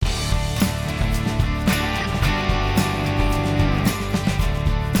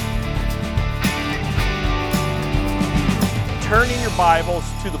Bibles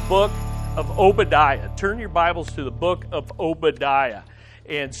to the book of Obadiah. Turn your Bibles to the book of Obadiah.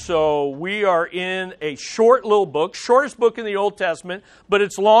 And so we are in a short little book, shortest book in the Old Testament, but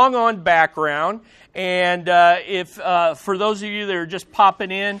it's long on background. And for those of you that are just popping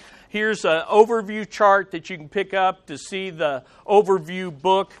in, here's an overview chart that you can pick up to see the overview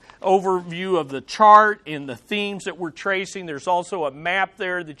of the chart and the themes that we're tracing. There's also a map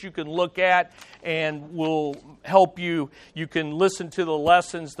there that you can look at and will help you. You can listen to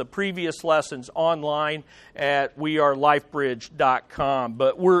the previous lessons online at wearelifebridge.com.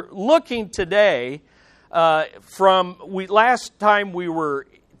 But we're looking today last time we were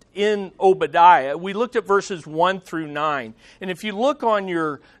in Obadiah, we looked at verses 1 through 9. And if you look on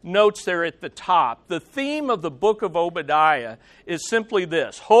your notes there at the top, the theme of the book of Obadiah is simply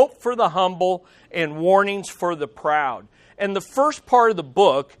this: hope for the humble and warnings for the proud. And the first part of the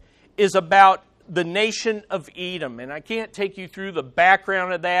book is about the nation of Edom. And I can't take you through the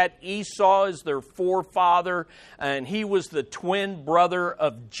background of that. Esau is their forefather, and he was the twin brother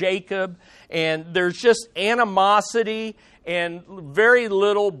of Jacob. And there's just animosity and very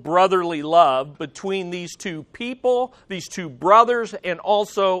little brotherly love between these two people, these two brothers, and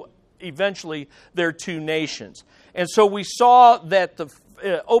also eventually their two nations. And so we saw that the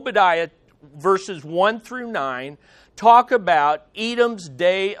Obadiah verses 1 through 9 talk about Edom's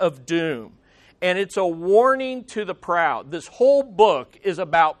day of doom. And it's a warning to the proud. This whole book is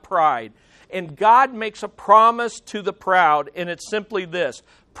about pride. And God makes a promise to the proud, and it's simply this: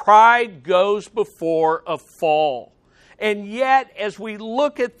 pride goes before a fall. And yet, as we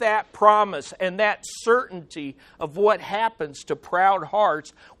look at that promise and that certainty of what happens to proud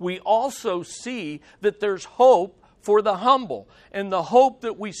hearts, we also see that there's hope for the humble. And the hope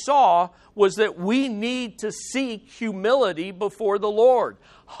that we saw was that we need to seek humility before the Lord.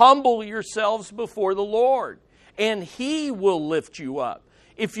 Humble yourselves before the Lord, and He will lift you up.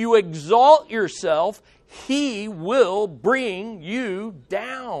 If you exalt yourself, He will bring you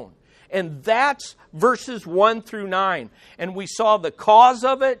down. And that's verses 1 through 9. And we saw the cause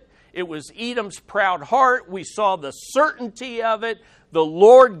of it. It was Edom's proud heart. We saw the certainty of it. The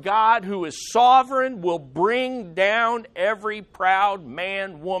Lord God, who is sovereign, will bring down every proud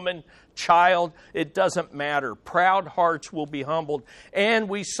man, woman, child. It doesn't matter. Proud hearts will be humbled. And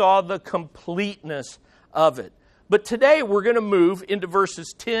we saw the completeness of it. But today we're going to move into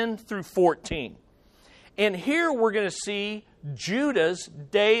verses 10 through 14. And here we're going to see Judah's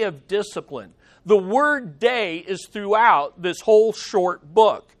day of discipline. The word day is throughout this whole short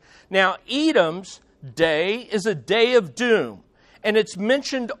book. Now, Edom's day is a day of doom, and it's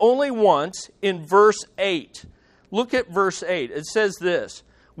mentioned only once in verse 8. Look at verse 8. It says this: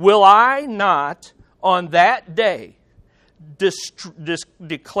 "Will I not on that day,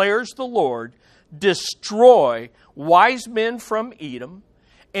 declares the Lord, destroy wise men from Edom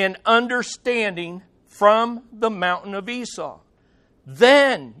and understanding from the mountain of Esau.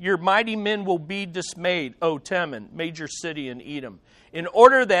 Then your mighty men will be dismayed, O Teman, major city in Edom, in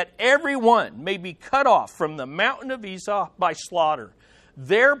order that everyone may be cut off from the mountain of Esau by slaughter."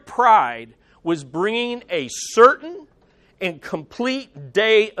 Their pride was bringing a certain and complete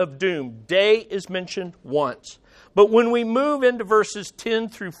day of doom. Day is mentioned once. But when we move into verses 10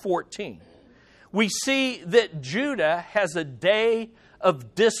 through 14, we see that Judah has a day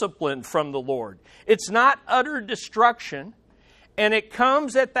of discipline from the Lord. It's not utter destruction, and it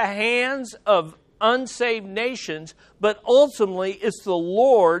comes at the hands of unsaved nations, but ultimately it's the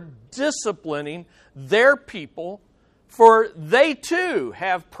Lord disciplining their people, for they too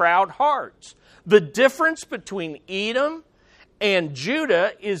have proud hearts. The difference between Edom and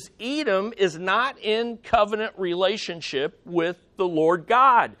Judah is Edom is not in covenant relationship with the Lord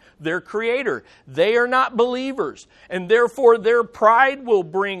God, their Creator. They are not believers, and therefore their pride will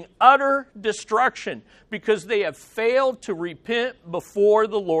bring utter destruction because they have failed to repent before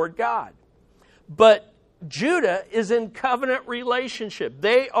the Lord God. But Judah is in covenant relationship.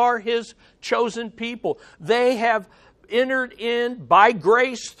 They are His chosen people. They have entered in by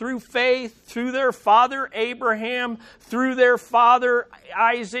grace through faith, through their father Abraham, through their father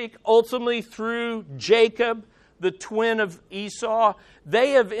Isaac, ultimately through Jacob, the twin of Esau. They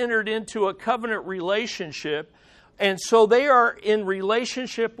have entered into a covenant relationship, and so they are in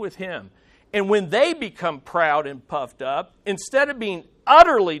relationship with Him. And when they become proud and puffed up, instead of being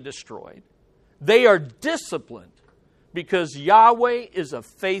utterly destroyed, they are disciplined because Yahweh is a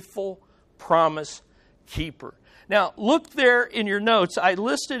faithful promise keeper. Now, look there in your notes. I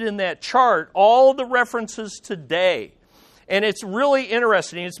listed in that chart all the references to day. And it's really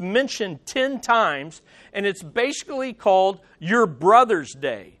interesting. It's mentioned 10 times, and it's basically called your brother's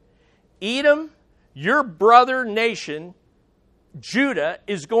day. Edom, your brother nation, Judah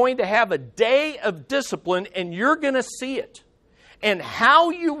is going to have a day of discipline, and you're going to see it. And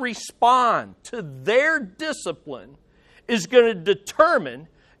how you respond to their discipline is going to determine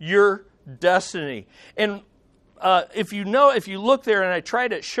your destiny. And if you look there, and I try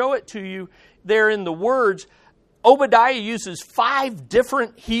to show it to you there in the words, Obadiah uses 5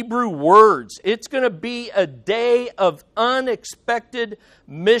 different Hebrew words. It's going to be a day of unexpected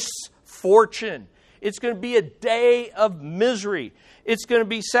misfortune. It's going to be a day of misery. It's going to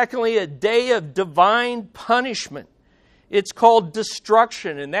be, secondly, a day of divine punishment. It's called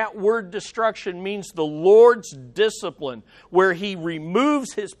destruction, and that word destruction means the Lord's discipline, where He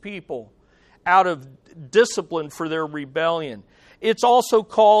removes His people out of discipline for their rebellion. It's also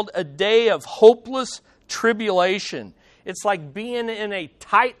called a day of hopeless tribulation. It's like being in a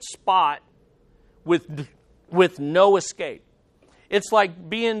tight spot with no escape. It's like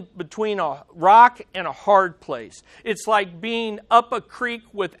being between a rock and a hard place. It's like being up a creek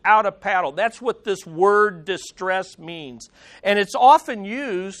without a paddle. That's what this word distress means. And it's often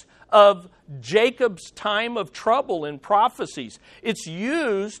used of Jacob's time of trouble in prophecies. It's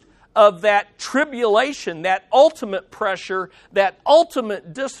used of that tribulation, that ultimate pressure, that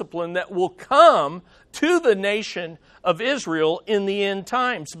ultimate discipline that will come to the nation of Israel in the end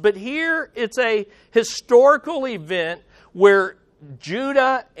times. But here it's a historical event where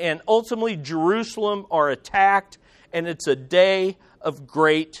Judah and ultimately Jerusalem are attacked, and it's a day of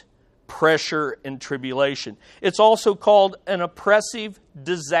great pressure and tribulation. It's also called an oppressive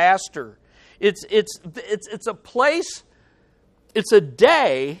disaster. It's a place, it's a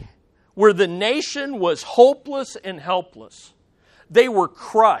day where the nation was hopeless and helpless. They were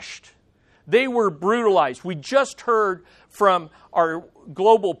crushed. They were brutalized. We just heard from our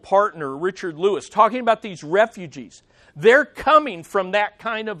global partner, Richard Lewis, talking about these refugees. They're coming from that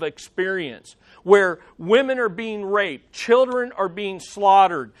kind of experience where women are being raped, children are being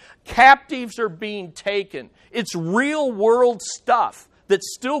slaughtered, captives are being taken. It's real world stuff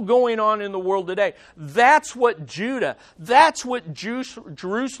that's still going on in the world today. That's what Judah, that's what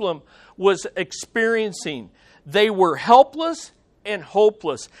Jerusalem was experiencing. They were helpless and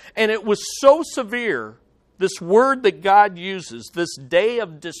hopeless. And it was so severe, this word that God uses, this day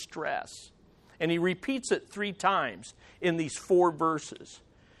of distress. And He repeats it 3 times in these 4 verses.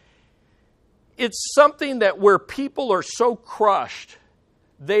 It's something that where people are so crushed,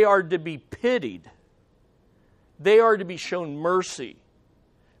 they are to be pitied. They are to be shown mercy.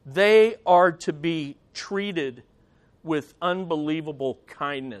 They are to be treated with unbelievable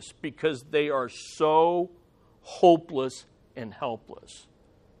kindness because they are so hopeless and helpless.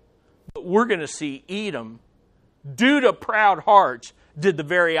 But we're going to see Edom, due to proud hearts, did the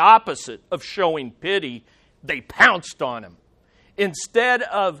very opposite of showing pity. They pounced on him. Instead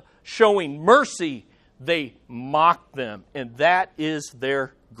of showing mercy, they mocked them. And that is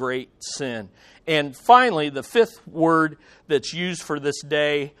their great sin. And finally, the 5th word that's used for this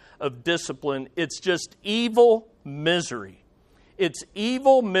day of discipline, it's just evil misery. It's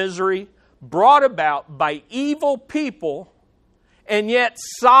evil misery brought about by evil people and yet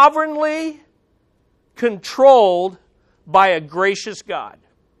sovereignly controlled by a gracious God.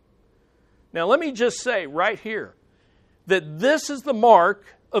 Now, let me just say right here that this is the mark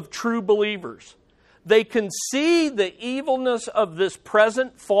of true believers. They can see the evilness of this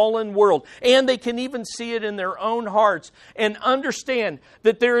present fallen world, and they can even see it in their own hearts and understand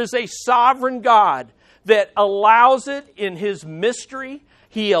that there is a sovereign God that allows it in His mystery.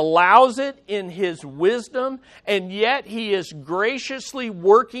 He allows it in His wisdom, and yet He is graciously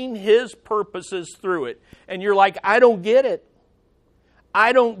working His purposes through it. And you're like, I don't get it.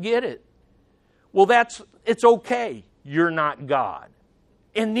 I don't get it. Well, it's okay. You're not God.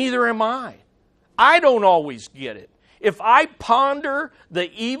 And neither am I. I don't always get it. If I ponder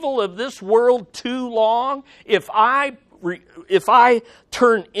the evil of this world too long, if I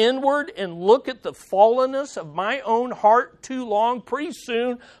turn inward and look at the fallenness of my own heart too long, pretty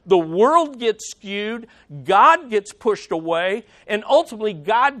soon the world gets skewed, God gets pushed away, and ultimately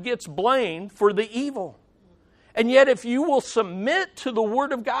God gets blamed for the evil. And yet if you will submit to the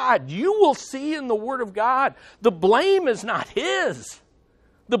Word of God, you will see in the Word of God, the blame is not His.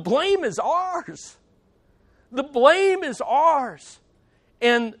 The blame is ours. The blame is ours.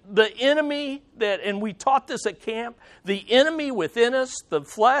 And the enemy and we taught this at camp, the enemy within us, the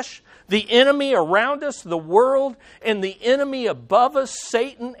flesh, the enemy around us, the world, and the enemy above us,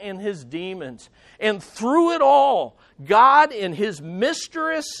 Satan and his demons. And through it all, God in His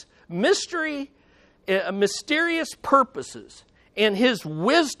mysterious purposes and His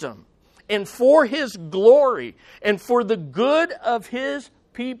wisdom and for His glory and for the good of His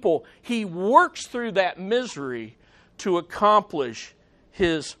people, He works through that misery to accomplish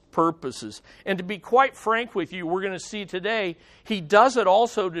His purposes. And to be quite frank with you, we're going to see today, He does it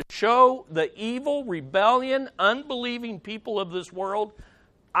also to show the evil, rebellion, unbelieving people of this world,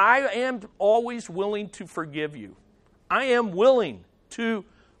 I am always willing to forgive you. I am willing to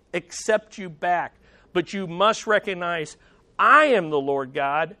accept you back. But you must recognize, I am the Lord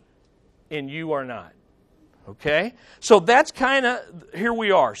God, and you are not. Okay? So that's kind of, here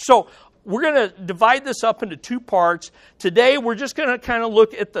we are. So we're going to divide this up into two parts. Today we're just going to kind of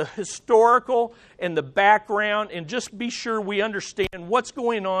look at the historical and the background and just be sure we understand what's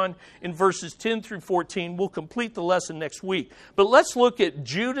going on in verses 10 through 14. We'll complete the lesson next week. But let's look at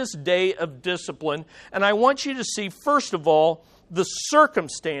Judah's day of discipline. And I want you to see, first of all, the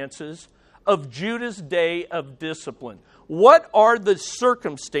circumstances of Judah's day of discipline. What are the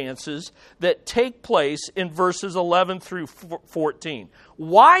circumstances that take place in verses 11 through 14?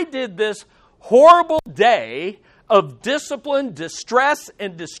 Why did this horrible day of discipline, distress,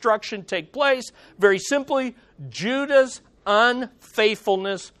 and destruction take place? Very simply, Judah's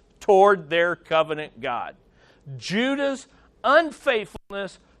unfaithfulness toward their covenant God. Judah's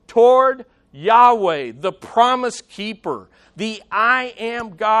unfaithfulness toward Yahweh, the promise keeper, the I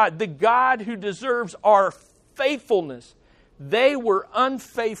am God, the God who deserves our faithfulness. They were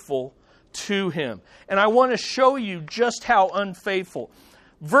unfaithful to Him. And I want to show you just how unfaithful.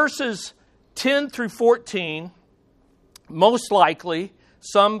 Verses 10 through 14, most likely,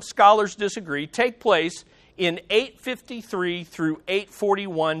 some scholars disagree, take place in 853 through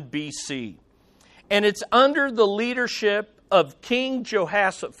 841 BC. And it's under the leadership of King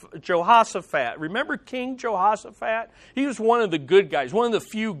Jehoshaphat. Remember King Jehoshaphat? He was one of the good guys, one of the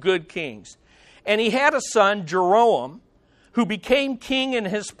few good kings. And he had a son, Jeroboam, who became king in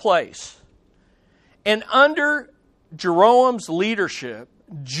his place. And under Jeroboam's leadership,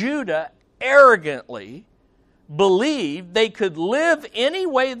 Judah arrogantly believed they could live any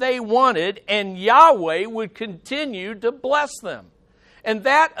way they wanted and Yahweh would continue to bless them. And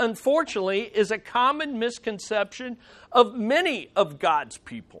that, unfortunately, is a common misconception of many of God's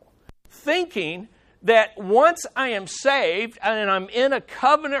people, thinking that once I am saved and I'm in a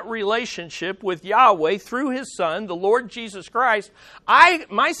covenant relationship with Yahweh through His Son, the Lord Jesus Christ,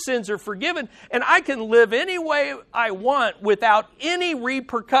 my sins are forgiven and I can live any way I want without any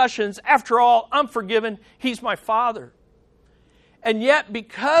repercussions. After all, I'm forgiven. He's my Father. And yet,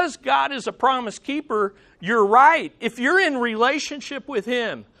 because God is a promise keeper, you're right. If you're in relationship with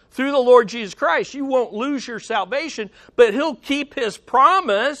Him through the Lord Jesus Christ, you won't lose your salvation, but He'll keep His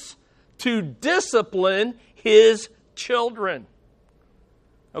promise to discipline His children.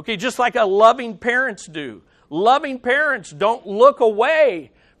 Okay, just like a loving parents do. Loving parents don't look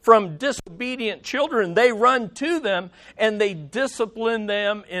away from disobedient children. They run to them and they discipline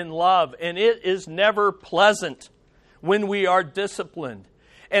them in love. And it is never pleasant when we are disciplined.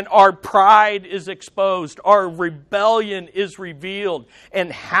 And our pride is exposed. Our rebellion is revealed.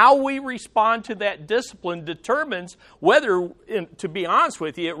 And how we respond to that discipline determines whether, to be honest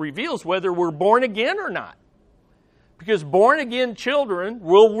with you, it reveals whether we're born again or not. Because born again children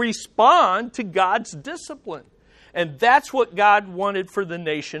will respond to God's discipline. And that's what God wanted for the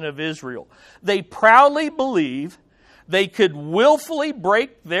nation of Israel. They proudly believe they could willfully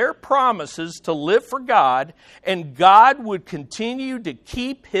break their promises to live for God, and God would continue to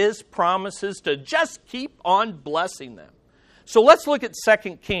keep His promises to just keep on blessing them. So let's look at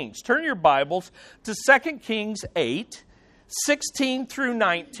 2 Kings. Turn your Bibles to 2 Kings 8, 16 through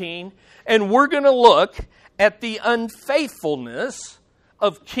 19, and we're going to look at the unfaithfulness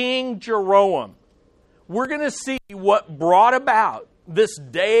of King Jeroboam. We're going to see what brought about this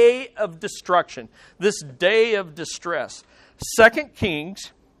day of destruction, this day of distress. 2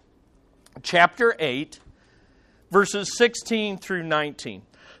 Kings chapter 8, verses 16 through 19.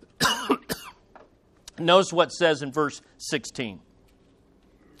 Notice what it says in verse 16.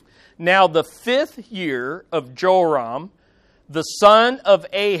 Now the 5th year of Joram, the son of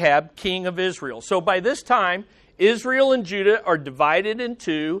Ahab, king of Israel. So by this time, Israel and Judah are divided in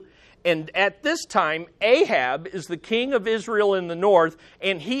two. And at this time, Ahab is the king of Israel in the north,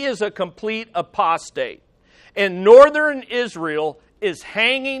 and he is a complete apostate. And northern Israel is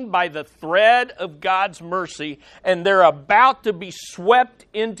hanging by the thread of God's mercy, and they're about to be swept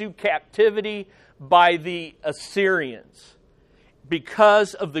into captivity by the Assyrians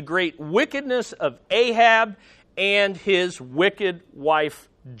because of the great wickedness of Ahab and his wicked wife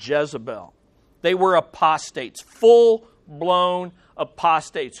Jezebel. They were apostates, full-blown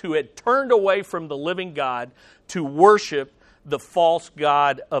apostates who had turned away from the living God to worship the false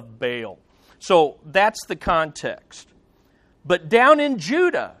god of Baal. So that's the context. But down in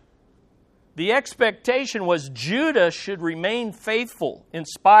Judah, The expectation was Judah should remain faithful in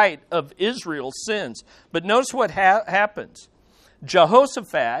spite of Israel's sins. But notice what happens.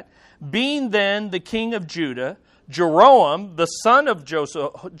 Jehoshaphat, being then the king of Judah, Jeroboam, the son of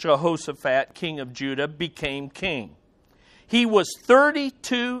Jehoshaphat, king of Judah, became king. He was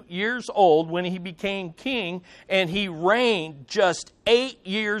 32 years old when he became king, and he reigned just 8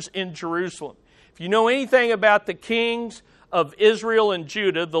 years in Jerusalem. If you know anything about the kings of Israel and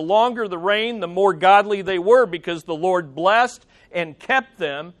Judah, the longer the reign, the more godly they were, because the Lord blessed and kept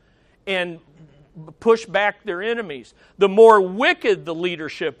them and pushed back their enemies. The more wicked the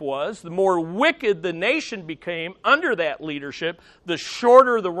leadership was, the more wicked the nation became under that leadership, the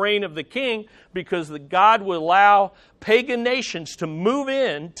shorter the reign of the king, because God would allow pagan nations to move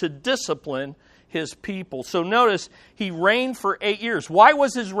in to discipline his people. So notice, he reigned for 8 years. Why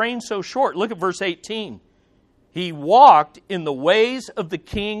was his reign so short? Look at verse 18. He walked in the ways of the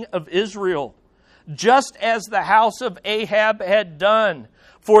king of Israel, just as the house of Ahab had done.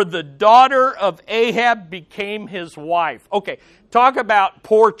 For the daughter of Ahab became his wife. Okay, talk about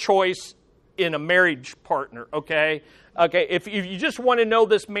poor choice in a marriage partner, okay? Okay, if you just want to know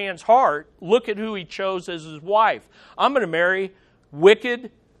this man's heart, look at who he chose as his wife. I'm going to marry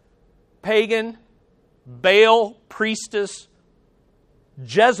wicked, pagan, Baal priestess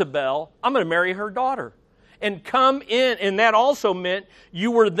Jezebel. I'm going to marry her daughter. And come in, and that also meant you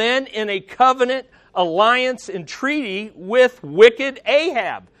were then in a covenant, alliance, and treaty with wicked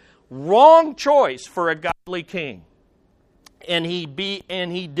Ahab. Wrong choice for a godly king. And he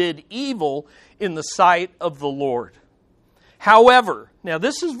did evil in the sight of the Lord. However, now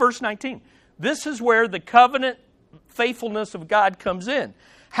this is verse 19. This is where the covenant faithfulness of God comes in.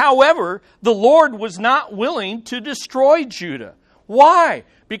 However, the Lord was not willing to destroy Judah. Why?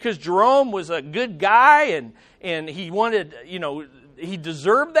 Because Jeroboam was a good guy and he wanted, he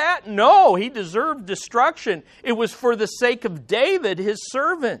deserved that? No, he deserved destruction. It was for the sake of David, his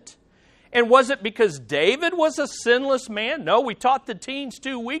servant. And was it because David was a sinless man? No, we taught the teens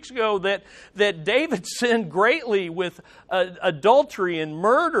 2 weeks ago that David sinned greatly with adultery and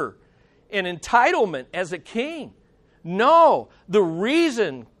murder and entitlement as a king. No, the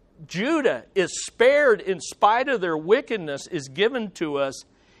reason Judah is spared in spite of their wickedness is given to us.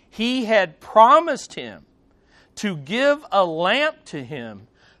 He had promised him to give a lamp to him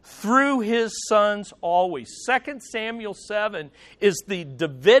through his sons always. 2 Samuel 7 is the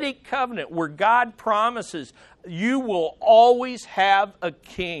Davidic covenant where God promises you will always have a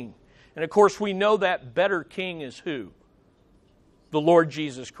king. And of course we know that better king is who? The Lord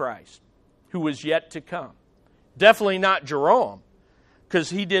Jesus Christ, who was yet to come. Definitely not Jeroboam,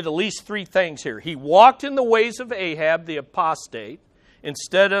 because he did at least 3 things here. He walked in the ways of Ahab, the apostate,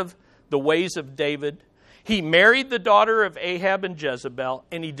 instead of the ways of David. He married the daughter of Ahab and Jezebel,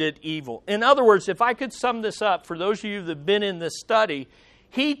 and he did evil. In other words, if I could sum this up, for those of you that have been in this study,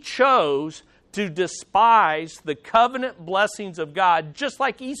 he chose to despise the covenant blessings of God, just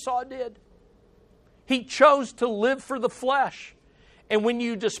like Esau did. He chose to live for the flesh. And when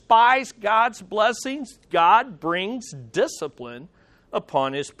you despise God's blessings, God brings discipline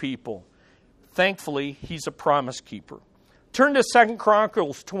upon his people. Thankfully, he's a promise keeper. Turn to 2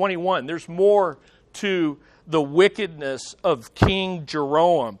 Chronicles 21. There's more to the wickedness of King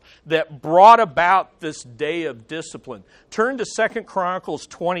Jeroboam that brought about this day of discipline. Turn to 2 Chronicles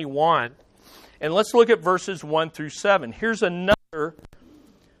 21, and let's look at verses 1 through 7. Here's another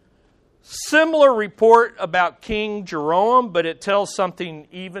similar report about King Jeroboam, but it tells something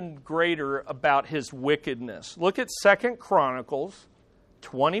even greater about his wickedness. Look at 2 Chronicles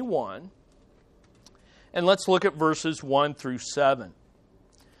 21, and let's look at verses 1 through 7.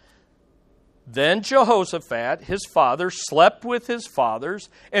 Then Jehoshaphat, his father, slept with his fathers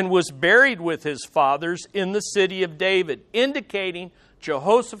and was buried with his fathers in the city of David, indicating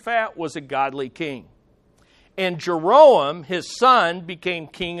Jehoshaphat was a godly king. And Jeroboam, his son, became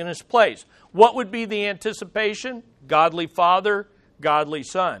king in his place. What would be the anticipation? Godly father, godly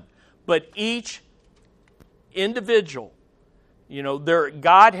son. But each individual,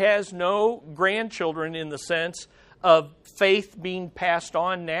 God has no grandchildren in the sense of faith being passed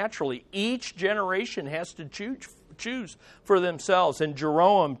on naturally. Each generation has to choose for themselves, and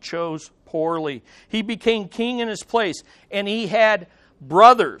Jeroboam chose poorly. He became king in his place, and he had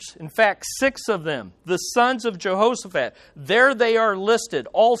brothers, in fact 6 of them, the sons of Jehoshaphat. There they are listed,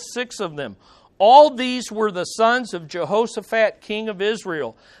 all 6 of them. All these were the sons of Jehoshaphat, king of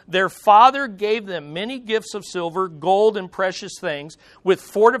Israel. Their father gave them many gifts of silver, gold, and precious things, with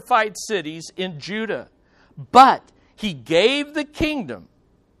fortified cities in Judah. But he gave the kingdom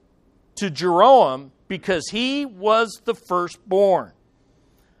to Jeroboam because he was the firstborn.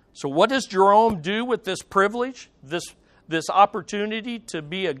 So what does Jerome do with this privilege, this opportunity to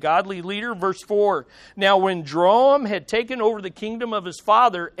be a godly leader? Verse 4, now when Jerome had taken over the kingdom of his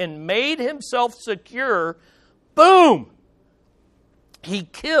father and made himself secure, boom, he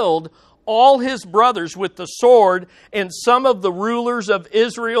killed all his brothers with the sword and some of the rulers of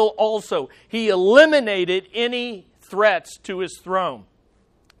Israel also. He eliminated any threats to his throne.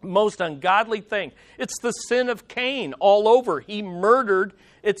 Most ungodly thing. It's the sin of Cain all over. He murdered,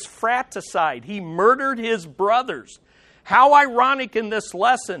 it's fratricide. He murdered his brothers. How ironic in this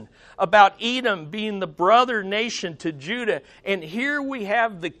lesson about Edom being the brother nation to Judah. And here we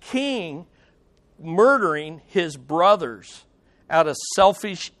have the king murdering his brothers out of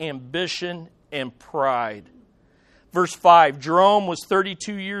selfish ambition and pride. Verse 5, Jerome was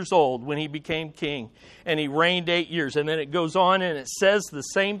 32 years old when he became king, and he reigned 8 years. And then it goes on and it says the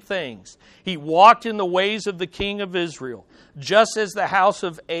same things. He walked in the ways of the king of Israel, just as the house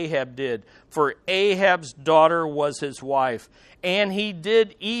of Ahab did, for Ahab's daughter was his wife. And he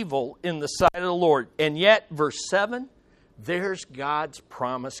did evil in the sight of the Lord. And yet, verse 7, there's God's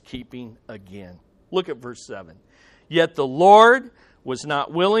promise keeping again. Look at verse 7. Yet the Lord was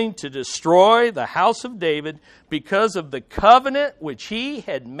not willing to destroy the house of David because of the covenant which he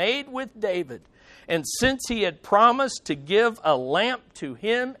had made with David. And since he had promised to give a lamp to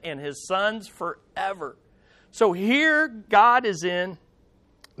him and his sons forever. So here God is in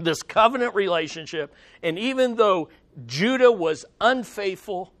this covenant relationship. And even though Judah was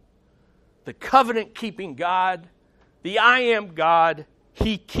unfaithful, the covenant-keeping God, the I am God,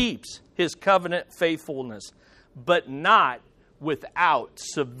 he keeps his covenant faithfulness, but not without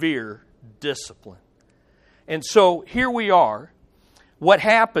severe discipline. And so here we are. What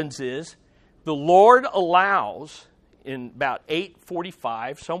happens is the Lord allows in about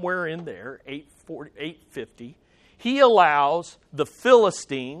 845, somewhere in there, 850, he allows the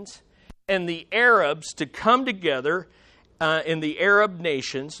Philistines and the Arabs to come together in the Arab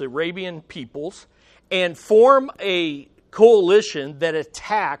nations, the Arabian peoples, and form a coalition that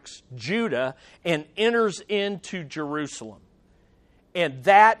attacks Judah and enters into Jerusalem. And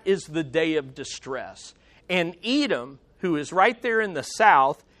that is the day of distress. And Edom, who is right there in the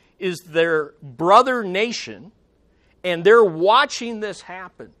south, is their brother nation, and they're watching this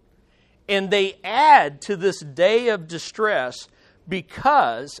happen. And they add to this day of distress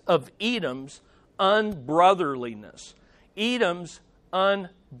because of Edom's unbrotherliness. Edom's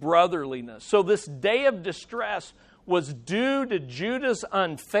unbrotherliness. So this day of distress was due to Judah's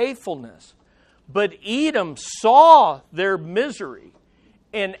unfaithfulness. But Edom saw their misery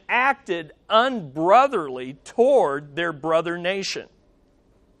and acted unbrotherly toward their brother nation,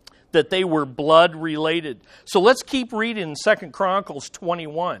 that they were blood related. So let's keep reading 2 Chronicles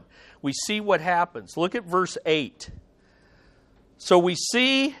 21. We see what happens. Look at verse 8. So we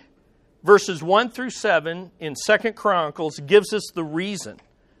see verses 1 through 7 in 2 Chronicles gives us the reason.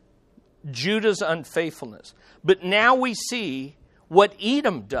 Judah's unfaithfulness. But now we see what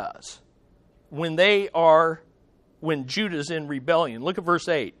Edom does when Judah's in rebellion. Look at verse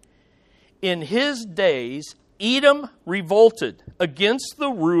 8. In his days, Edom revolted against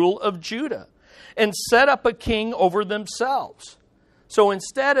the rule of Judah and set up a king over themselves. So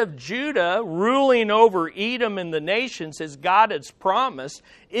instead of Judah ruling over Edom and the nations as God has promised,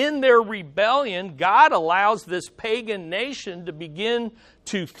 in their rebellion, God allows this pagan nation to begin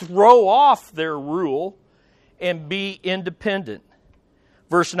to throw off their rule and be independent.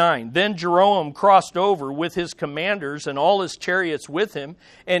 Verse 9, then Jeroboam crossed over with his commanders and all his chariots with him,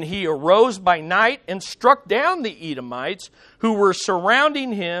 and he arose by night and struck down the Edomites who were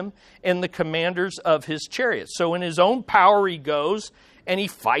surrounding him and the commanders of his chariots. So in his own power he goes and he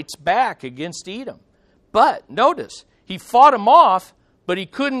fights back against Edom. But notice, he fought him off, but he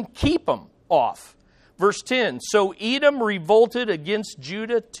couldn't keep him off. Verse 10, so Edom revolted against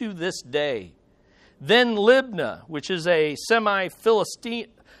Judah to this day. Then Libnah, which is a semi-Philistine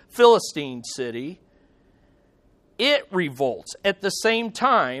city, it revolts at the same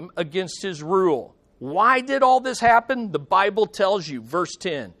time against his rule. Why did all this happen? The Bible tells you, verse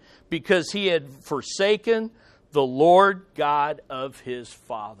 10, because he had forsaken the Lord God of his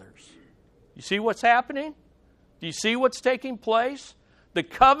fathers. You see what's happening? Do you see what's taking place? The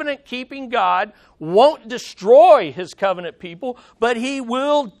covenant-keeping God won't destroy his covenant people, but he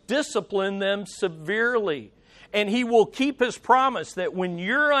will discipline them severely. And he will keep his promise that when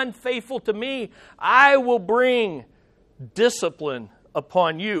you're unfaithful to me, I will bring discipline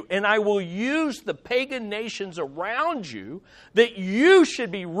upon you. And I will use the pagan nations around you that you should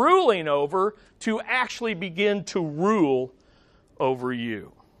be ruling over to actually begin to rule over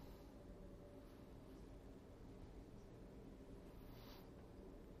you.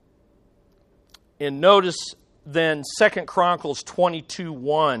 And notice then 2 Chronicles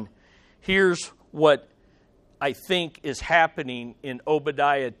 22:1. Here's what I think is happening in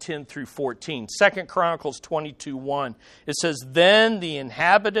Obadiah 10 through 14. 2 Chronicles 22:1. It says, "Then the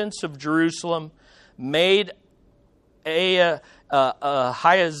inhabitants of Jerusalem made Ahaziah,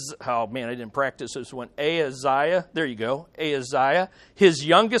 there you go, Ahaziah, his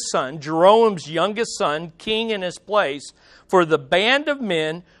youngest son, Jeroboam's youngest son, king in his place, for the band of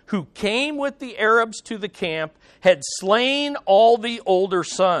men who came with the Arabs to the camp had slain all the older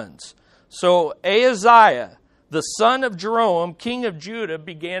sons. So Ahaziah, the son of Jeroboam, king of Judah,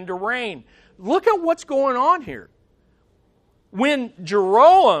 began to reign." Look at what's going on here. When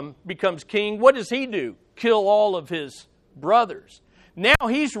Jeroboam becomes king, what does he do? Kill all of his brothers. Now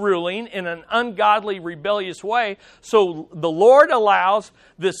he's ruling in an ungodly, rebellious way. So the Lord allows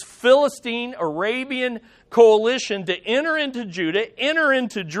this Philistine, Arabian coalition to enter into Judah, enter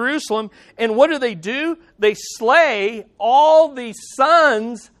into Jerusalem. And what do? They slay all the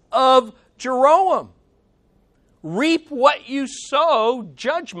sons of Jeroboam. Reap what you sow,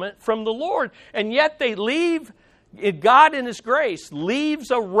 judgment from the Lord. And yet they leave, God in His grace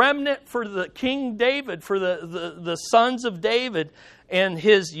leaves a remnant for the King David, for the sons of David, and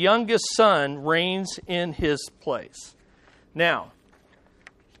his youngest son reigns in his place. Now,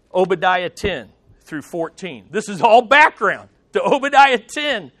 Obadiah 10 through 14. This is all background to Obadiah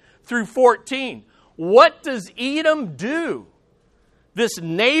 10 through 14. What does Edom do? This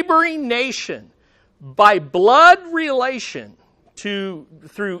neighboring nation, by blood relation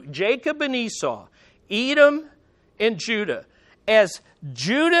through Jacob and Esau, Edom and Judah, as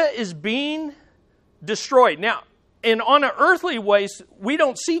Judah is being destroyed. Now, and on an earthly ways, we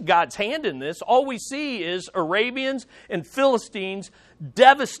don't see God's hand in this. All we see is Arabians and Philistines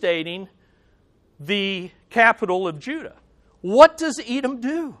devastating the capital of Judah. What does Edom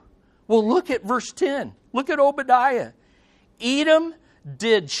do? Well, look at verse 10. Look at Obadiah. Edom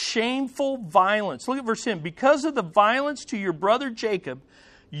did shameful violence. Look at verse 10. "Because of the violence to your brother Jacob,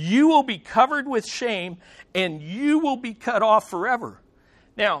 you will be covered with shame, and you will be cut off forever."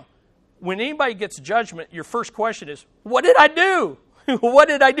 Now, when anybody gets judgment, your first question is, what did I do? What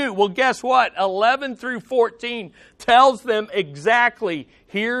did I do? Well, guess what? 11 through 14 tells them exactly,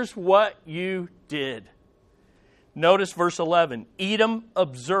 here's what you did. Notice verse 11. Edom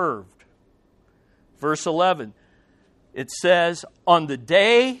observed. Verse 11. It says, "On the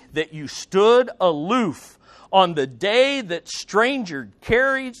day that you stood aloof, on the day that strangers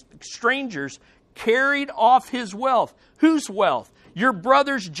carried off his wealth." Whose wealth? Your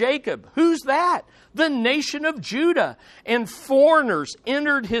brother's Jacob. Who's that? The nation of Judah. "And foreigners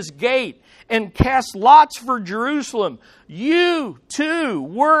entered his gate and cast lots for Jerusalem. You too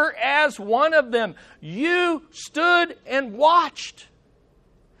were as one of them. You stood and watched.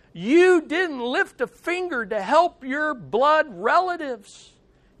 You didn't lift a finger to help your blood relatives.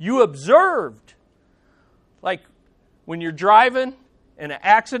 You observed." Like when you're driving and an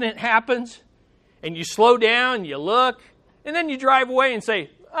accident happens and you slow down, you look, and then you drive away and say,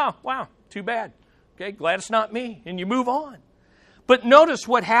 "Oh, wow, too bad. Okay, glad it's not me." And you move on. But notice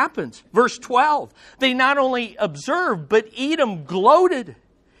what happens. Verse 12. They not only observed, but Edom gloated.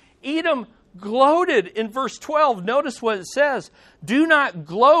 Edom gloated in verse 12. Notice what it says. "Do not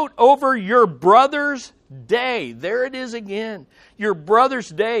gloat over your brother's day." There it is again. Your brother's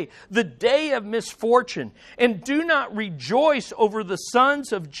day, the day of misfortune. "And do not rejoice over the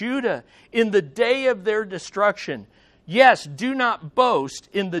sons of Judah in the day of their destruction. Yes, do not boast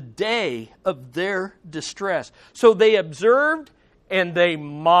in the day of their distress." So they observed and they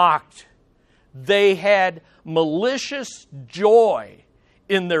mocked. They had malicious joy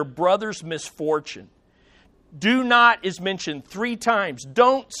in their brother's misfortune. "Do not" is mentioned 3 times.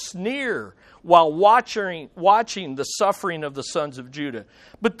 Don't sneer while watching the suffering of the sons of Judah.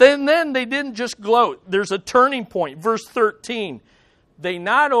 But then they didn't just gloat. There's a turning point. Verse 13. They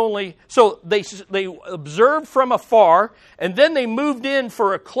not only, so they observed from afar, and then they moved in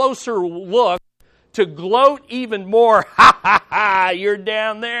for a closer look to gloat even more. "Ha ha ha, you're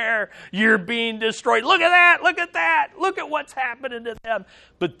down there. You're being destroyed. Look at that, look at that. Look at what's happening to them."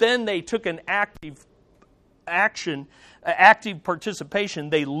 But then they took an active participation.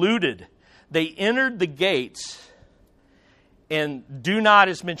 They looted. They entered the gates. And "do not"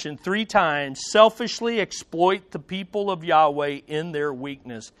 is mentioned 3 times, selfishly exploit the people of Yahweh in their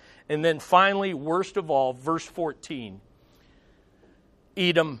weakness. And then finally, worst of all, verse 14,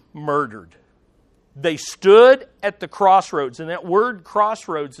 Edom murdered. They stood at the crossroads. And that word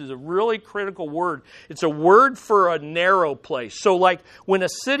crossroads is a really critical word. It's a word for a narrow place. So like when a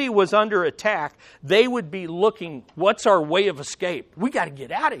city was under attack, they would be looking, what's our way of escape? We got to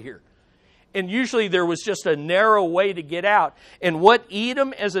get out of here. And usually there was just a narrow way to get out. And what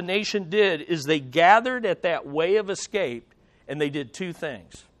Edom as a nation did is they gathered at that way of escape, and they did two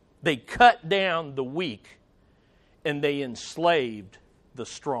things. They cut down the weak, and they enslaved the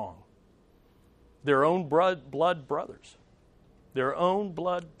strong. Their own blood brothers. Their own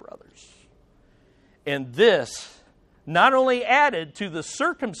blood brothers. And this not only added to the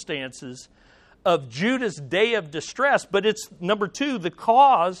circumstances of Judah's day of distress, but it's, number two, the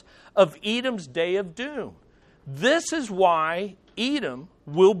cause of Edom's day of doom. This is why Edom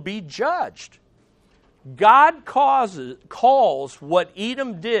will be judged. God calls what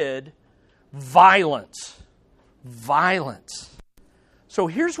Edom did violence. Violence. So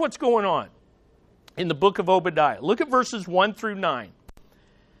here's what's going on in the book of Obadiah. Look at verses 1 through 9.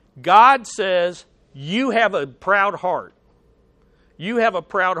 God says, you have a proud heart. You have a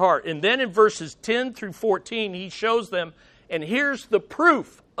proud heart. And then in verses 10 through 14, he shows them, and here's the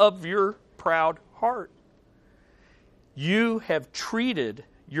proof of your proud heart. You have treated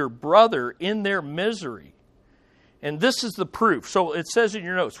your brother in their misery. And this is the proof. So it says in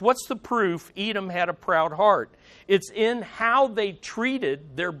your notes, what's the proof Edom had a proud heart? It's in how they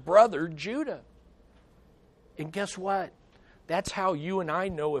treated their brother Judah. And guess what? That's how you and I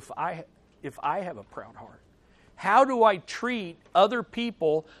know if I have a proud heart. How do I treat other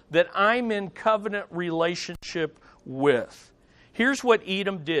people that I'm in covenant relationship with? Here's what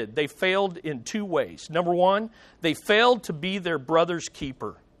Edom did. They failed in two ways. Number one, they failed to be their brother's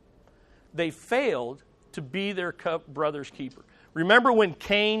keeper. They failed to be their brother's keeper. Remember when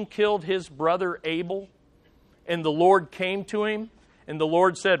Cain killed his brother Abel? And the Lord came to him, and the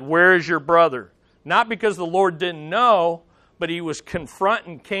Lord said, "Where is your brother?" Not because the Lord didn't know, but he was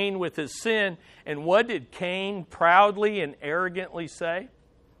confronting Cain with his sin. And what did Cain proudly and arrogantly say?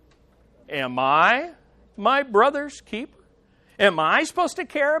 Am I my brother's keeper? Am I supposed to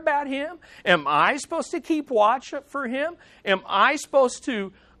care about him? Am I supposed to keep watch for him? Am I supposed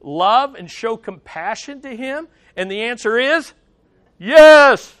to love and show compassion to him? And the answer is,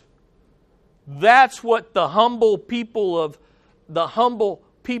 yes. That's what the humble people of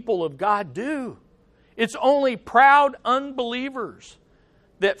God do. It's only proud unbelievers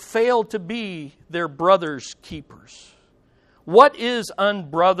that fail to be their brother's keepers. What is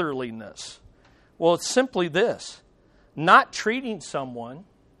unbrotherliness? Well, it's simply this: not treating someone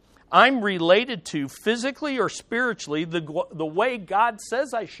I'm related to physically or spiritually the way God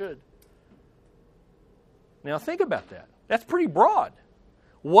says I should. Now think about that. That's pretty broad.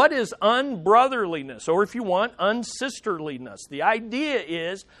 What is unbrotherliness? Or if you want, unsisterliness. The idea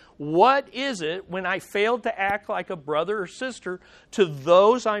is, what is it when I fail to act like a brother or sister to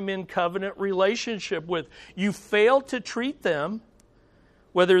those I'm in covenant relationship with? You fail to treat them,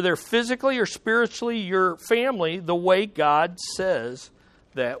 whether they're physically or spiritually your family, the way God says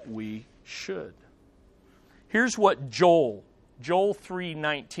that we should. Here's what Joel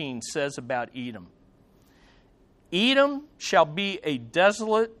 3:19 says about Edom. Edom shall be a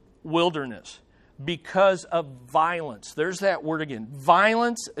desolate wilderness because of violence. There's that word again.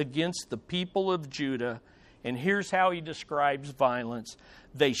 Violence against the people of Judah. And here's how he describes violence.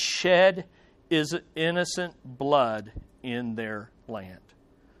 They shed innocent blood in their land.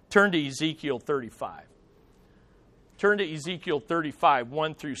 Turn to Ezekiel 35. Turn to Ezekiel 35,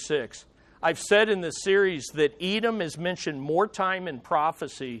 1 through 6. I've said in this series that Edom is mentioned more time in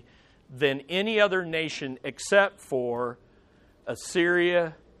prophecy than any other nation except for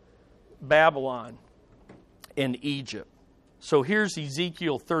Assyria, Babylon, and Egypt. So here's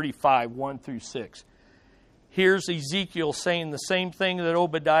Ezekiel 35, 1 through 6. Here's Ezekiel saying the same thing that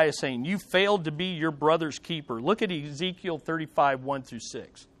Obadiah is saying. You failed to be your brother's keeper. Look at Ezekiel 35, 1 through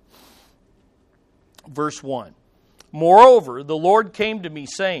 6. Verse 1. Moreover, the Lord came to me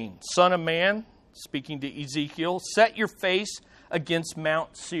saying, Son of man, speaking to Ezekiel, set your face against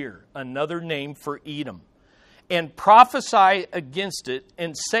Mount Seir, another name for Edom, and prophesy against it,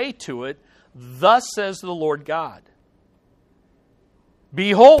 and say to it, Thus says the Lord God,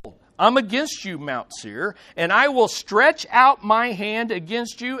 Behold, I'm against you, Mount Seir, and I will stretch out my hand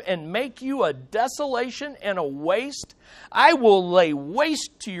against you and make you a desolation and a waste. I will lay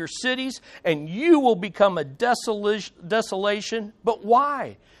waste to your cities, and you will become a desolation. But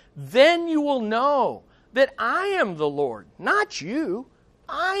why? Then you will know that I am the Lord, not you.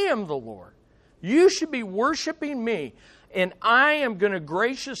 I am the Lord. You should be worshiping me, and I am going to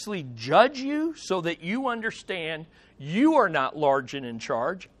graciously judge you so that you understand you are not large and in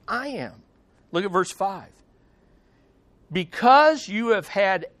charge. I am. Look at verse 5. Because you have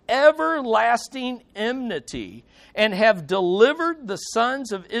had everlasting enmity and have delivered the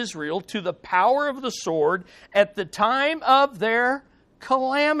sons of Israel to the power of the sword at the time of their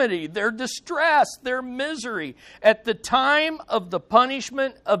calamity, their distress, their misery at the time of the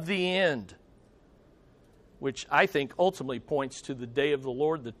punishment of the end, which I think ultimately points to the day of the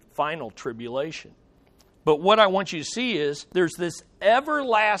Lord, the final tribulation. But what I want you to see is there's this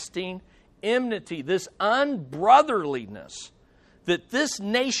everlasting enmity, this unbrotherliness that this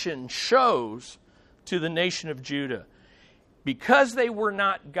nation shows to the nation of Judah. Because they were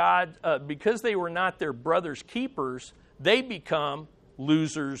not because they were not their brother's keepers, they become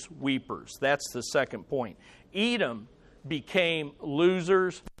losers' weepers. That's the second point. Edom became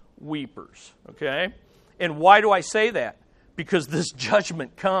losers' weepers. Okay? And why do I say that? Because this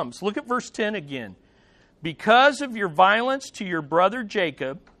judgment comes. Look at verse 10 again. Because of your violence to your brother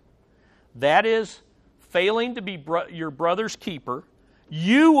Jacob, that is, failing to be your brother's keeper,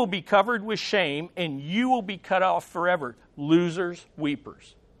 you will be covered with shame, and you will be cut off forever. Losers,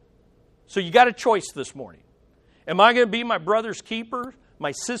 weepers. So you got a choice this morning. Am I going to be my brother's keeper,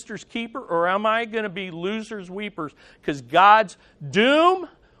 my sister's keeper, or am I going to be losers, weepers? Because God's doom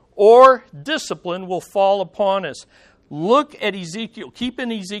or discipline will fall upon us. Look at Ezekiel. Keep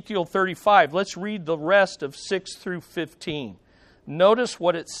in Ezekiel 35. Let's read the rest of 6 through 15. Notice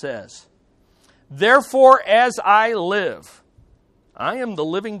what it says. Therefore, as I live, I am the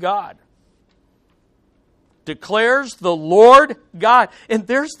living God, declares the Lord God. And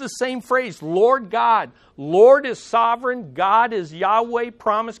there's the same phrase, Lord God. Lord is sovereign. God is Yahweh,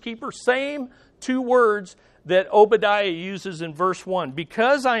 promise keeper. Same two words that Obadiah uses in verse 1.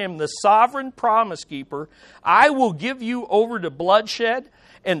 Because I am the sovereign promise keeper, I will give you over to bloodshed,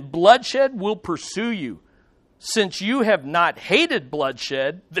 and bloodshed will pursue you. Since you have not hated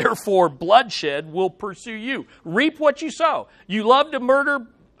bloodshed, therefore bloodshed will pursue you. Reap what you sow. You love to murder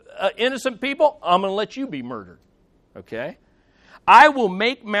innocent people? I'm going to let you be murdered. Okay? I will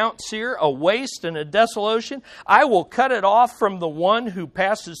make Mount Seir a waste and a desolation. I will cut it off from the one who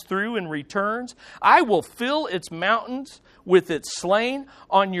passes through and returns. I will fill its mountains with its slain.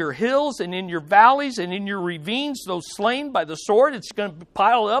 On your hills and in your valleys and in your ravines, those slain by the sword, it's going to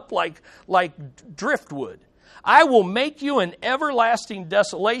pile up like driftwood. I will make you an everlasting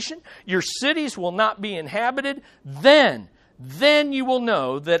desolation. Your cities will not be inhabited. Then you will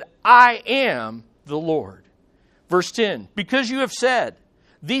know that I am the Lord. Verse 10, because you have said,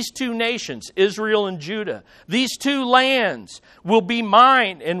 these two nations, Israel and Judah, these two lands will be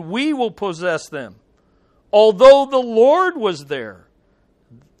mine, and we will possess them. Although the Lord was there.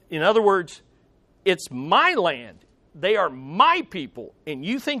 In other words, it's my land. They are my people, and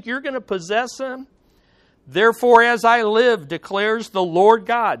you think you're going to possess them? Therefore, as I live, declares the Lord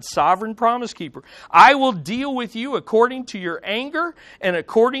God, sovereign promise keeper, I will deal with you according to your anger and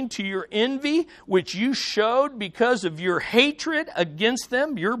according to your envy, which you showed because of your hatred against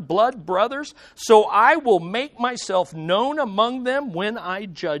them, your blood brothers. So I will make myself known among them when I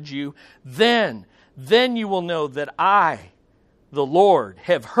judge you. Then you will know that I, the Lord,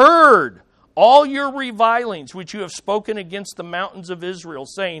 have heard all your revilings which you have spoken against the mountains of Israel,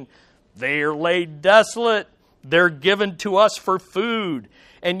 saying, they are laid desolate. They're given to us for food.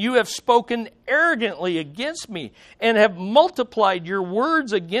 And you have spoken arrogantly against me and have multiplied your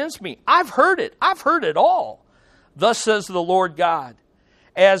words against me. I've heard it. I've heard it all. Thus says the Lord God,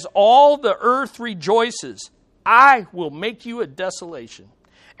 as all the earth rejoices, I will make you a desolation.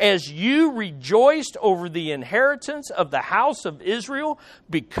 As you rejoiced over the inheritance of the house of Israel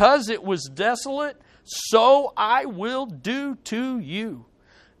because it was desolate, so I will do to you.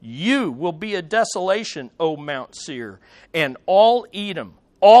 You will be a desolation, O Mount Seir, and all Edom,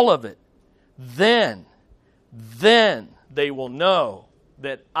 all of it. Then they will know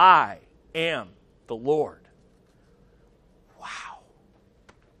that I am the Lord. Wow.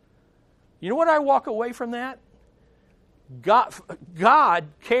 You know what I walk away from that? God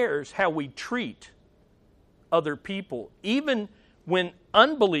cares how we treat other people. Even when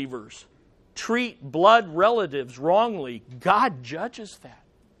unbelievers treat blood relatives wrongly, God judges that.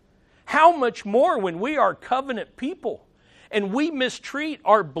 How much more when we are covenant people and we mistreat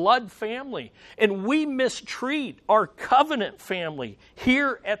our blood family and we mistreat our covenant family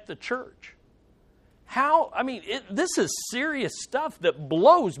here at the church? This is serious stuff that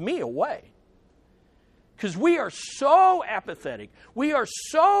blows me away. Because we are so apathetic. We are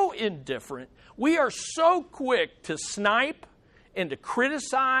so indifferent. We are so quick to snipe and to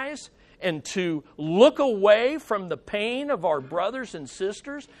criticize and to look away from the pain of our brothers and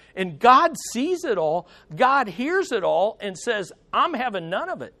sisters. And God sees it all. God hears it all and says, I'm having none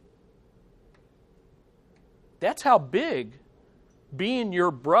of it. That's how big being your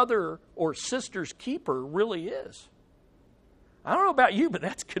brother or sister's keeper really is. I don't know about you, but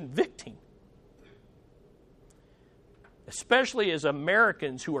that's convicting. especially as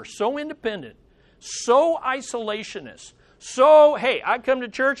Americans who are so independent, so isolationist, so, hey, I come to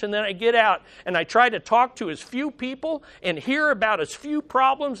church and then I get out and I try to talk to as few people and hear about as few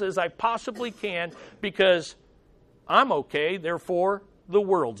problems as I possibly can because I'm okay, therefore the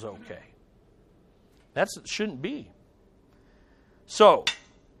world's okay. That shouldn't be. So,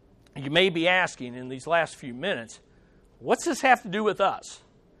 you may be asking in these last few minutes, what's this have to do with us?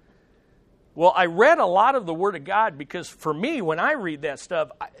 Well, I read a lot of the Word of God because for me, when I read that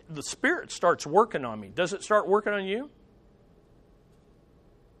stuff, the Spirit starts working on me. Does it start working on you?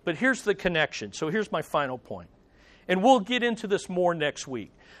 But here's the connection. So here's my final point. And we'll get into this more next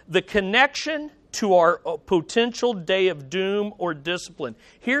week. The connection to our potential day of doom or discipline.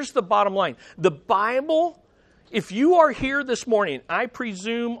 Here's the bottom line. The Bible, if you are here this morning, I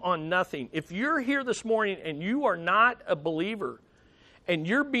presume on nothing. If you're here this morning and you are not a believer and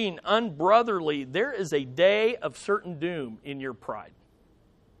you're being unbrotherly, there is a day of certain doom in your pride.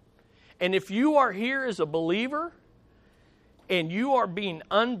 And if you are here as a believer and you are being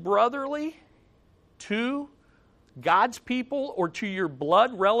unbrotherly to God's people or to your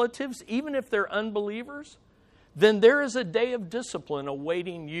blood relatives, even if they're unbelievers, then there is a day of discipline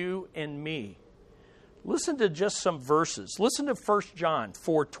awaiting you and me. Listen to just some verses. Listen to 1 John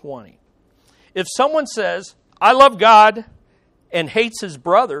 4:20. If someone says, I love God, and hates his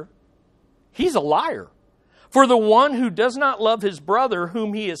brother, he's a liar. For the one who does not love his brother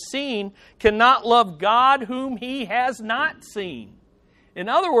whom he has seen cannot love God whom he has not seen. In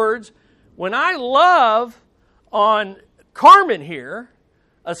other words, when I love on Carmen here,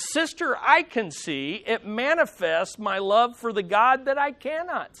 a sister I can see, it manifests my love for the God that I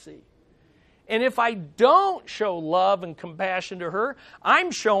cannot see. And if I don't show love and compassion to her,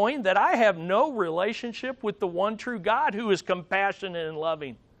 I'm showing that I have no relationship with the one true God who is compassionate and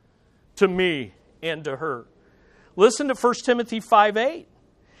loving to me and to her. Listen to 1 Timothy 5:8.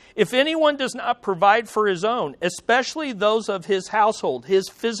 If anyone does not provide for his own, especially those of his household, his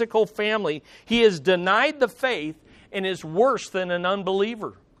physical family, he has denied the faith and is worse than an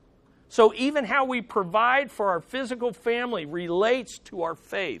unbeliever. So even how we provide for our physical family relates to our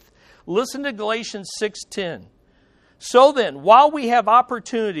faith. Listen to Galatians 6:10. So then, while we have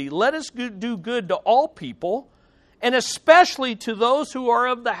opportunity, let us do good to all people, and especially to those who are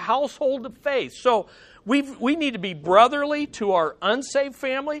of the household of faith. So we need to be brotherly to our unsaved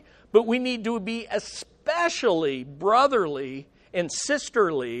family, but we need to be especially brotherly and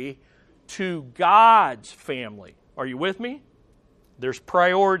sisterly to God's family. Are you with me? There's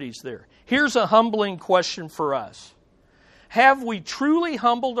priorities there. Here's a humbling question for us. Have we truly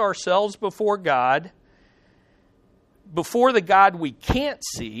humbled ourselves before God, before the God we can't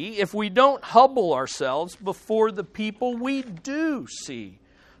see, if we don't humble ourselves before the people we do see?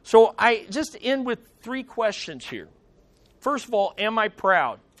 So I just end with 3 questions here. First of all, am I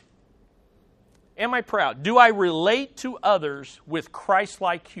proud? Am I proud? Do I relate to others with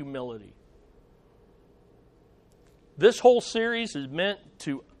Christ-like humility? This whole series is meant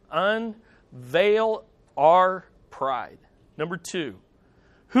to unveil our pride. Number 2,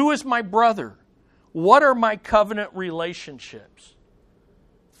 who is my brother? What are my covenant relationships?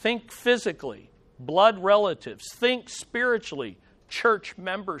 Think physically, blood relatives. Think spiritually, church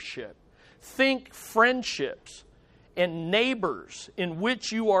membership. Think friendships and neighbors in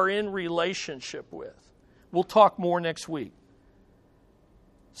which you are in relationship with. We'll talk more next week.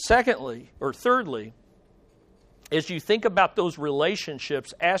 Thirdly, as you think about those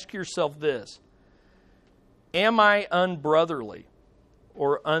relationships, ask yourself this. Am I unbrotherly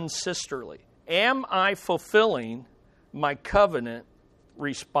or unsisterly? Am I fulfilling my covenant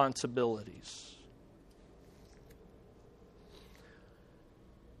responsibilities?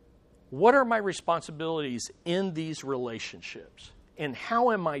 What are my responsibilities in these relationships? And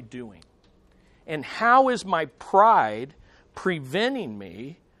how am I doing? And how is my pride preventing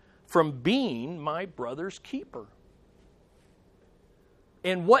me from being my brother's keeper?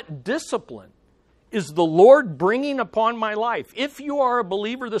 And what discipline is the Lord bringing upon my life? If you are a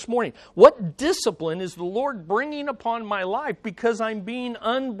believer this morning, what discipline is the Lord bringing upon my life because I'm being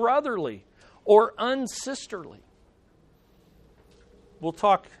unbrotherly or unsisterly? We'll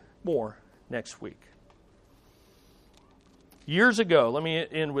talk more next week. Years ago, let me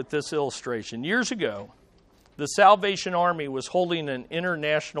end with this illustration. Years ago, the Salvation Army was holding an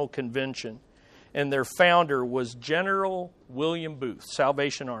international convention, and their founder was General William Booth,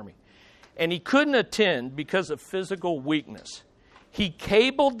 Salvation Army. And he couldn't attend because of physical weakness. He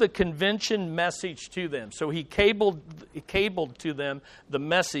cabled the convention message to them. So he cabled to them the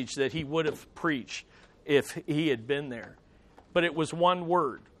message that he would have preached if he had been there. But it was one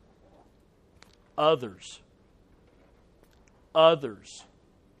word. Others. others.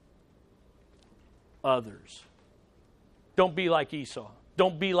 Others. Don't be like Esau.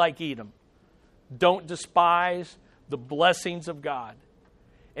 Don't be like Edom. Don't despise the blessings of God.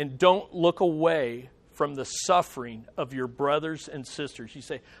 And don't look away from the suffering of your brothers and sisters. You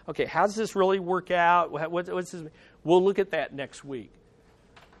say, okay, how does this really work out? What's this? We'll look at that next week.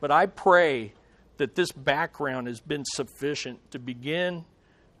 But I pray that this background has been sufficient to begin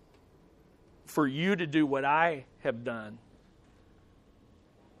for you to do what I have done.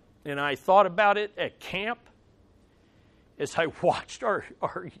 And I thought about it at camp as I watched our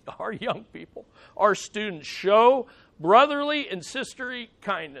young people, our students, show brotherly and sisterly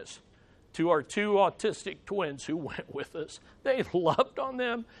kindness to our 2 autistic twins who went with us. They loved on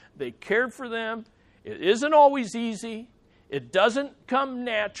them. They cared for them. It isn't always easy. It doesn't come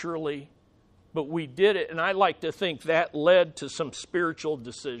naturally, but we did it. And I like to think that led to some spiritual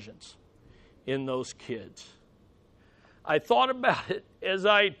decisions in those kids. I thought about it as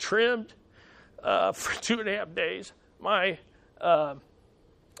I trimmed for 2.5 days my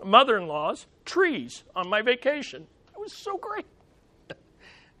mother-in-law's trees on my vacation. It was so great.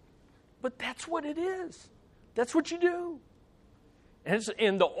 But that's what it is. That's what you do.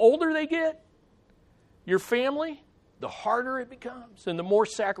 And the older they get, your family, the harder it becomes. And the more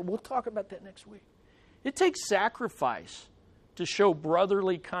we'll talk about that next week. It takes sacrifice to show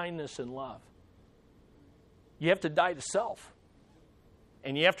brotherly kindness and love. You have to die to self.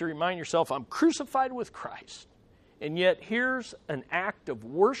 And you have to remind yourself, I'm crucified with Christ. And yet here's an act of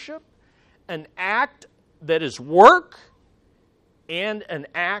worship, an act that is work, and an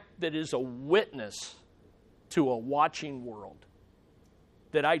act that is a witness to a watching world.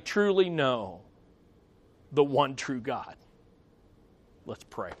 That I truly know the one true God. Let's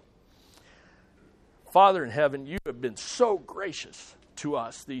pray. Father in heaven, you have been so gracious to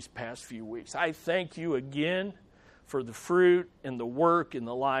us these past few weeks. I thank you again for the fruit and the work in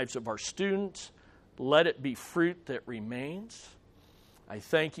the lives of our students. Let it be fruit that remains. I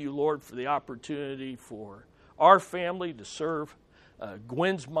thank you, Lord, for the opportunity for our family to serve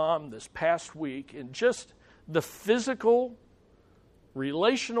Gwen's mom this past week, and just the physical,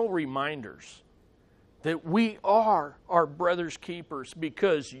 relational reminders that we are our brother's keepers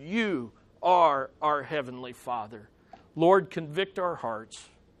because you are our Heavenly Father. Lord, convict our hearts.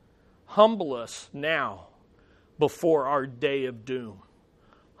 Humble us now before our day of doom.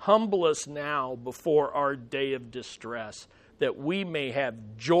 Humble us now before our day of distress, that we may have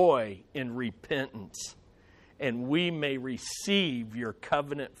joy in repentance and we may receive your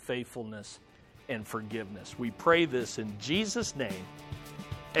covenant faithfulness and forgiveness. We pray this in Jesus' name.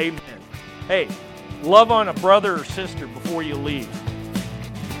 Amen. Hey, love on a brother or sister before you leave.